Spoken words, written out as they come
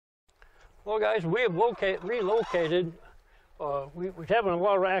Well, guys, we have relocated. We're having a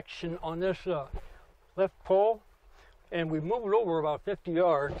lot of action on this left pole, and we moved over about 50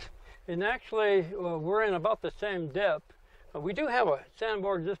 yards. And actually, we're in about the same depth. We do have a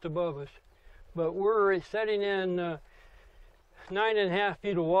sandbar just above us, but we're setting in 9.5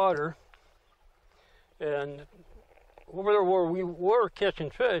 feet of water. And over there where we were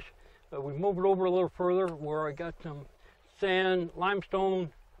catching fish, we moved it over a little further where I got some sand,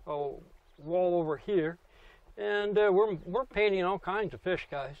 limestone wall over here. And we're painting all kinds of fish,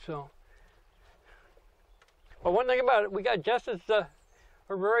 guys. So, but one thing about it, we got Jess's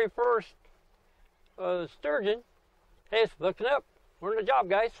her very first sturgeon. Hey, it's looking up. We're in the job,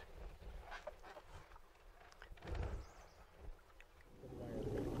 guys.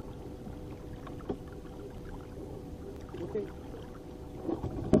 Okay.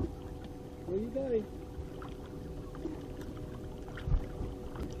 Where you going?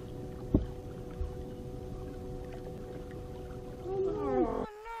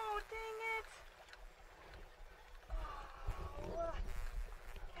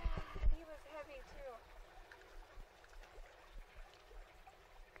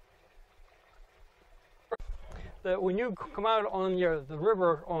 That when you come out on the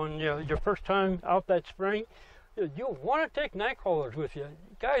river on your first time out that spring, you want to take night crawlers with you.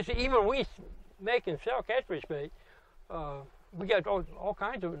 Guys, even we make and sell catfish bait. We got all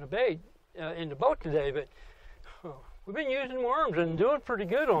kinds of bait in the boat today, but we've been using worms and doing pretty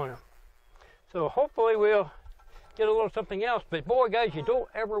good on them. So hopefully we'll get a little something else. But boy, guys, you don't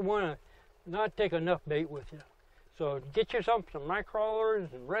ever want to not take enough bait with you. So get yourself some night crawlers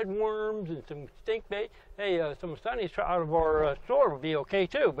and red worms and some stink bait. Hey, some sunnies out of our store would be okay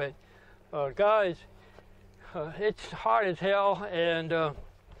too. But guys, it's hot as hell, and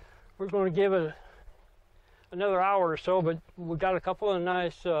we're going to give it another hour or so. But we got a couple of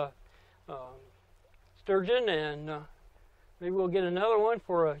nice sturgeon, and maybe we'll get another one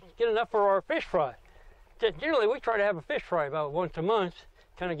get enough for our fish fry. Generally, we try to have a fish fry about once a month.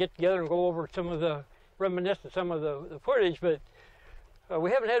 Kind of get together and go over reminisce some of the footage, but we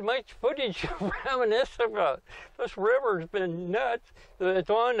haven't had much footage reminisce about. This river's been nuts.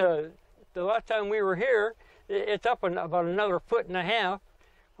 It's on the last time we were here. It's up about another 1.5 feet.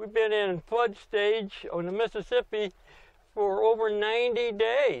 We've been in flood stage on the Mississippi for over 90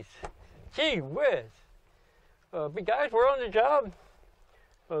 days. Gee whiz. But guys, we're on the job.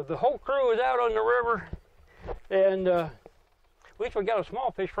 The whole crew is out on the river, and at least we got a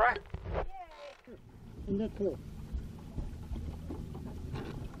small fish fry. Isn't that cool?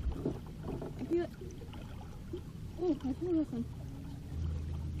 I feel it. Oh, I feel this one.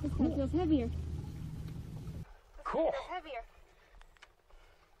 This one feels heavier. Cool. This heavier.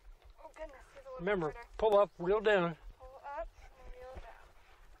 Oh goodness, he's a little Remember, bit harder. pull up, reel down. Pull up and reel down.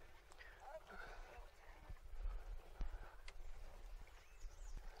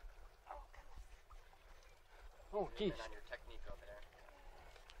 Oh goodness. Oh, geez. On your technique over there.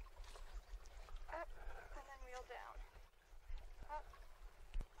 Up and then reel down. Up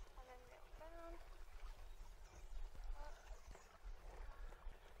and then reel down. Up.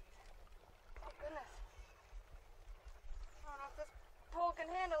 Oh goodness. I don't know if this pole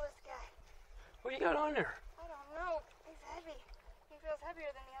can handle this guy. What do you got on there? I don't know. He's heavy. He feels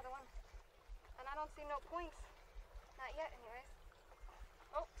heavier than the other one. And I don't see no points. Not yet, anyways.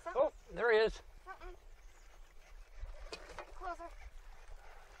 Oh, something. Oh, there he is. Something. Closer.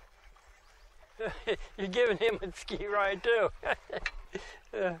 You're giving him a ski ride too.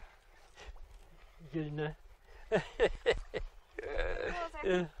 Getting that.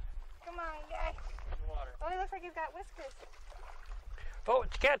 Closer. Come on, guy. Oh, he looks like he's got whiskers. Oh,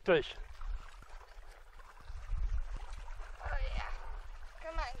 it's catfish. Oh, yeah.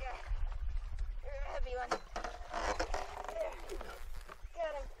 Come on, guy. You're a heavy one. There.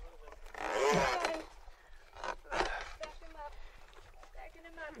 Got him. Got him. Back him up. Backing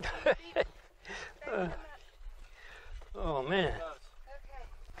him up. Deep. Backing him up. Oh man. Okay.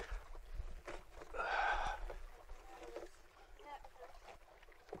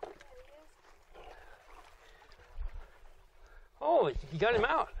 Oh, you got him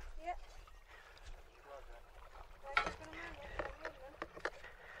out. Yep.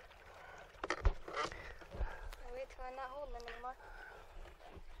 Wait till I'm not holding him anymore.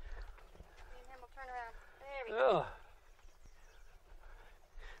 Me and him will turn around. There we go. Oh.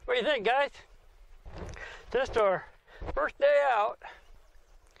 What do you think, guys? Just our first day out,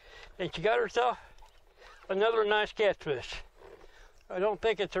 and she got herself another nice catfish. I don't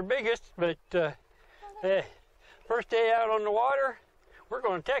think it's her biggest, but hey, first day out on the water, we're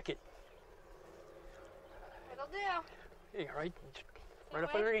going to take it. It'll do. Yeah, right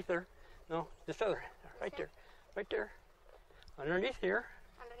up underneath her. No, this other, right there, right there. Underneath here.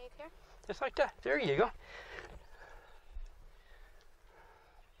 Underneath here? Just like that. There you go.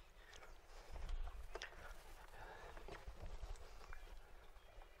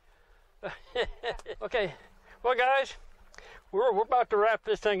 Okay, well guys, we're about to wrap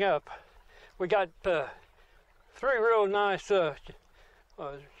this thing up. We got 3 real nice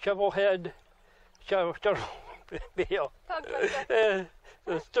shovel head, shovel bill,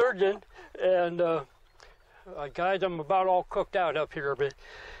 sturgeon, and guys, I'm about all cooked out up here, but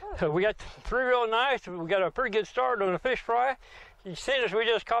we got 3 real nice. We got a pretty good start on the fish fry. You seen us, we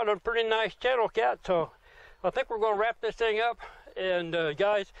just caught a pretty nice channel cat, so I think we're going to wrap this thing up. And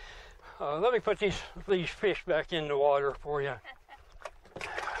guys, let me put these fish back in the water for you.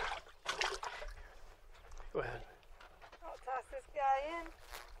 Go ahead. I'll toss this guy in.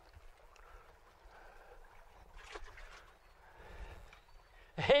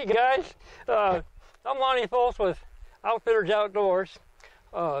 Hey guys, I'm Lonnie with Outfitters Outdoors,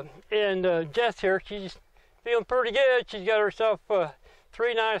 and Jess here, she's feeling pretty good. She's got herself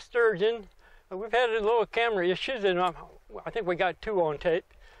 3 nice sturgeon. We've had a little camera issues, and I think we got 2 on tape.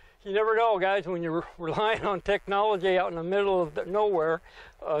 You never know, guys, when you're relying on technology out in the middle of nowhere,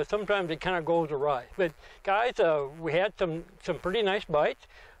 sometimes it kind of goes awry. But guys, we had some pretty nice bites,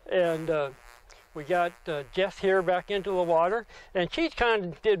 and we got Jess here back into the water, and she kind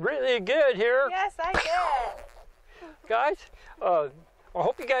of did really good here. Yes, I did. Guys, I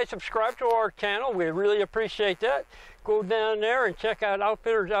hope you guys subscribe to our channel. We really appreciate that. Go down there and check out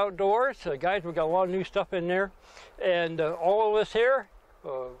Outfitters Outdoors. Guys, we got a lot of new stuff in there. And all of us here,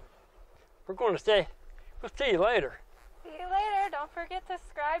 we're going to say, we'll see you later. See you later. Don't forget to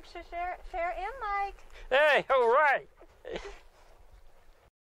subscribe, share, and like. Hey, all right.